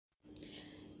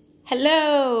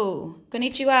Hello,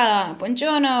 konnichiwa,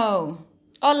 buongiorno,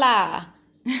 hola.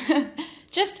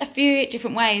 Just a few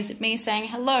different ways of me saying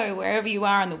hello wherever you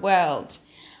are in the world.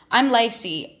 I'm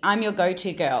Lacey, I'm your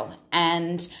go-to girl,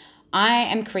 and I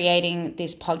am creating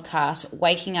this podcast,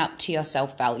 Waking Up to Your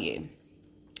Self-Value.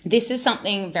 This is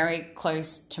something very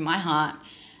close to my heart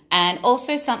and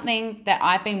also something that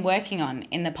I've been working on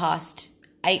in the past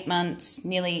 8 months,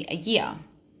 nearly a year.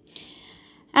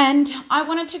 And I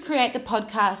wanted to create the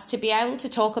podcast to be able to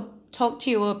talk to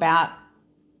you about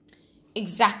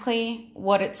exactly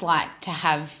what it's like to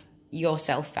have your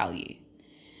self-value.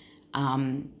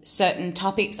 Certain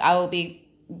topics I will be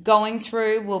going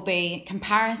through will be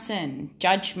comparison,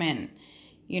 judgment,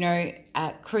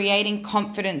 creating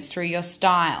confidence through your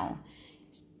style,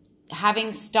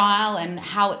 having style and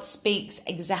how it speaks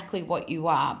exactly what you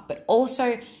are, but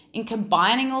also in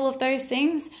combining all of those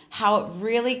things, how it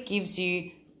really gives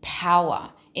you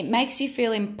power. It makes you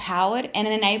feel empowered and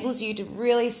it enables you to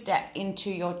really step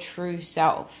into your true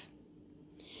self.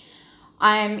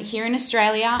 I'm here in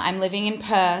Australia. I'm living in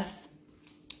Perth.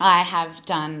 I have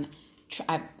done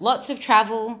lots of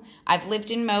travel. I've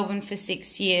lived in Melbourne for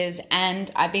 6 years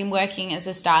and I've been working as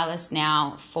a stylist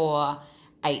now for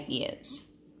 8 years.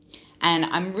 And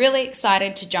I'm really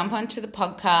excited to jump onto the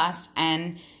podcast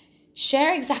and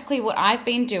share exactly what I've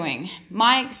been doing,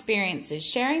 my experiences,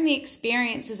 sharing the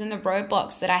experiences and the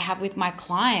roadblocks that I have with my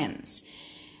clients,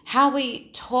 how we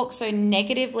talk so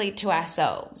negatively to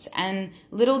ourselves, and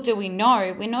little do we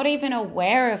know, we're not even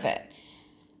aware of it.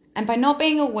 And by not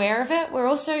being aware of it, we're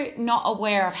also not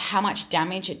aware of how much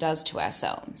damage it does to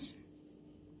ourselves.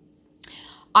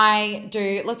 I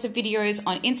do lots of videos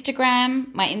on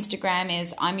Instagram. My Instagram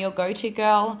is I'm Your Go-To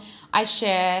Girl. I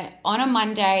share on a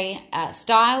Monday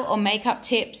style or makeup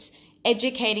tips,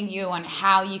 educating you on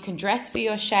how you can dress for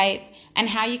your shape and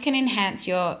how you can enhance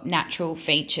your natural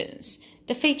features,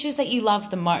 the features that you love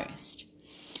the most.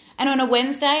 And on a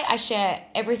Wednesday, I share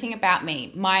everything about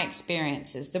me, my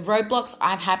experiences, the roadblocks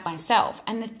I've had myself,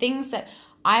 and the things that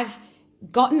I've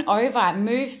gotten over,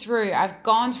 moved through. I've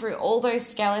gone through all those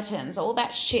skeletons, all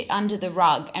that shit under the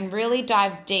rug, and really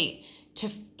dive deep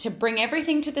to bring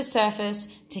everything to the surface,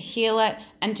 to heal it,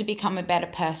 and to become a better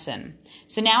person.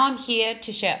 So now I'm here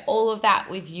to share all of that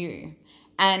with you.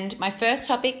 And my first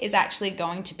topic is actually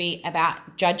going to be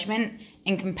about judgment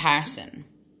and comparison.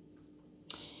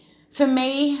 For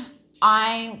me,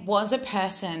 I was a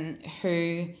person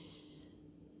who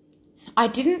I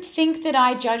didn't think that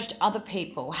I judged other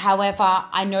people. However,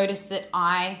 I noticed that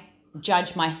I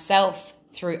judge myself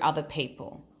through other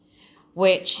people,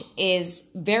 which is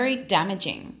very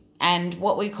damaging and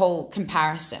what we call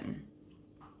comparison.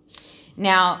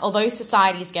 Now, although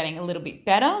society is getting a little bit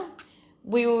better,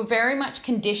 we were very much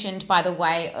conditioned by the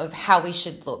way of how we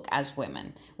should look as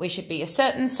women. We should be a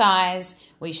certain size,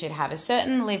 we should have a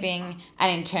certain living,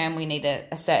 and in turn we need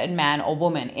a certain man or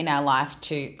woman in our life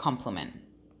to complement.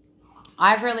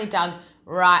 I've really dug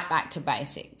right back to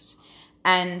basics.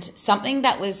 And something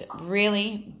that was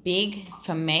really big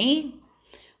for me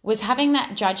was having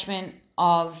that judgment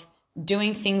of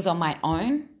doing things on my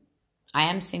own. I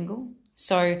am single,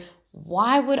 so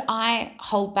why would I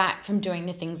hold back from doing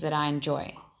the things that I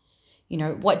enjoy?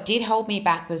 What did hold me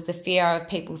back was the fear of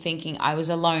people thinking I was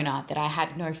a loner, that I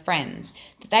had no friends,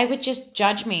 that they would just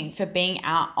judge me for being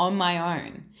out on my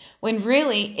own, when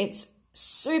really it's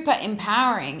super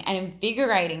empowering and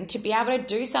invigorating to be able to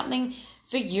do something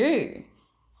for you.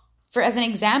 For as an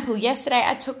example, yesterday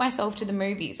I took myself to the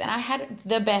movies and I had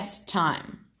the best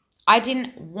time. I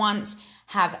didn't once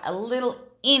have a little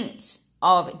inch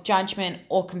of judgment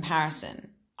or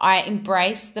comparison. I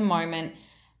embraced the moment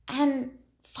and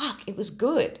it was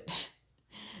good.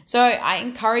 So I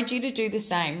encourage you to do the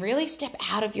same. Really step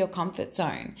out of your comfort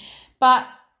zone, but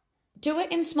do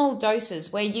it in small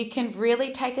doses where you can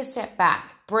really take a step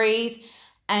back, breathe,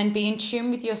 and be in tune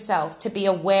with yourself to be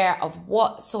aware of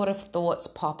what sort of thoughts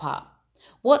pop up,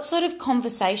 what sort of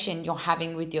conversation you're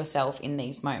having with yourself in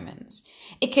these moments.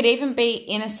 It could even be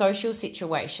in a social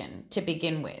situation to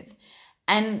begin with,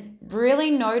 and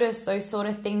really notice those sort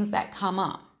of things that come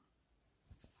up.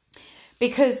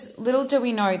 Because little do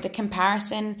we know, the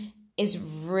comparison is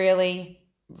really,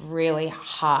 really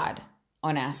hard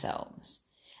on ourselves.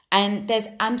 And there's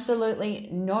absolutely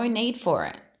no need for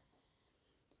it.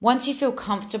 Once you feel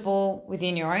comfortable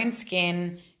within your own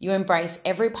skin, you embrace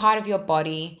every part of your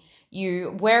body,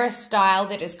 you wear a style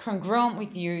that is congruent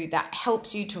with you, that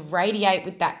helps you to radiate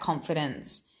with that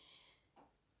confidence,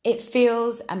 it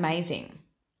feels amazing.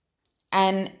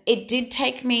 And it did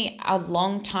take me a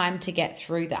long time to get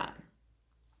through that.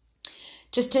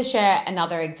 Just to share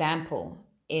another example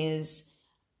is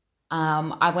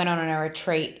I went on a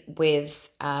retreat with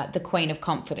the Queen of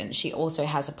Confidence. She also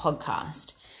has a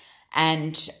podcast.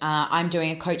 And I'm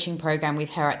doing a coaching program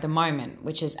with her at the moment,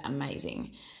 which is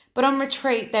amazing. But on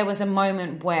retreat, there was a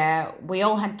moment where we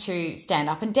all had to stand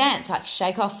up and dance, like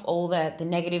shake off all the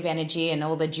negative energy and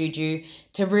all the juju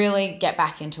to really get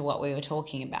back into what we were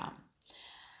talking about.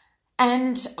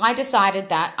 And I decided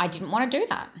that I didn't want to do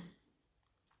that.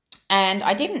 And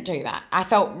I didn't do that. I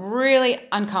felt really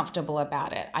uncomfortable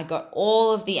about it. I got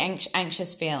all of the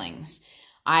anxious feelings.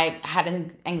 I had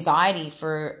an anxiety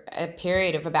for a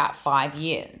period of about 5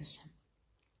 years.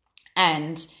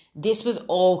 And this was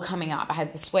all coming up. I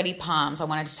had the sweaty palms. I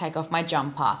wanted to take off my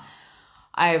jumper.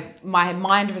 My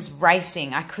mind was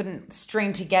racing. I couldn't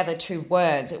string together 2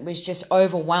 words. It was just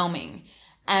overwhelming.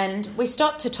 And we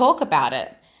stopped to talk about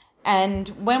it. And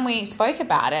when we spoke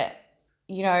about it,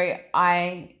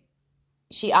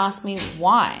 she asked me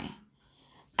why.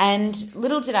 And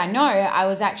little did I know, I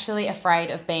was actually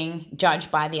afraid of being judged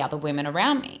by the other women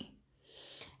around me.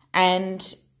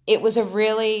 And it was a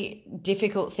really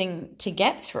difficult thing to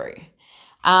get through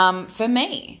for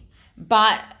me.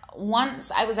 But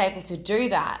once I was able to do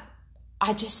that,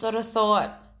 I just sort of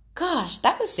thought, gosh,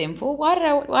 that was simple. Why did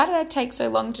I take so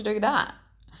long to do that?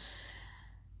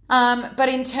 But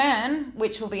in turn,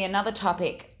 which will be another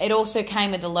topic, it also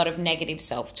came with a lot of negative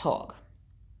self-talk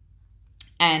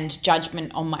and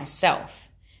judgment on myself,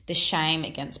 the shame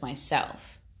against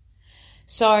myself.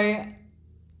 So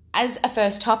as a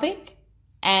first topic,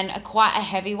 and quite a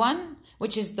heavy one,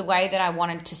 which is the way that I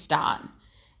wanted to start,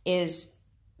 is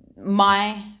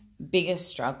my biggest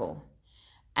struggle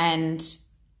and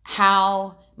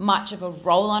how much of a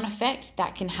roll-on effect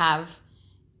that can have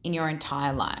in your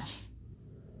entire life.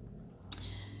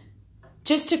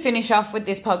 Just to finish off with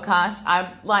this podcast,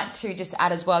 I'd like to just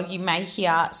add as well, you may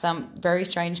hear some very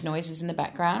strange noises in the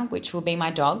background, which will be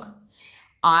my dog.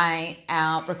 I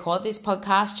record this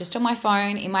podcast just on my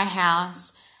phone in my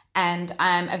house, and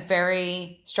I'm a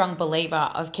very strong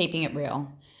believer of keeping it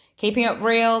real. Keeping it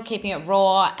real, keeping it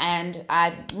raw, and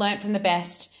I've learned from the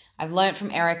best. I've learned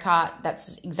from Erica.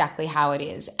 That's exactly how it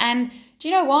is. And do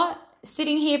you know what?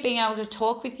 Sitting here being able to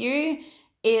talk with you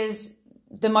is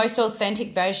the most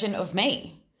authentic version of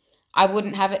me. I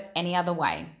wouldn't have it any other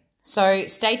way. So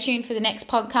stay tuned for the next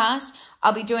podcast.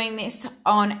 I'll be doing this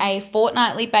on a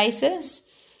fortnightly basis.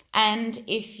 And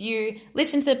if you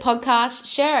listen to the podcast,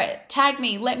 share it, tag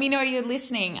me, let me know you're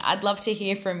listening. I'd love to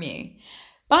hear from you.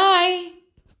 Bye.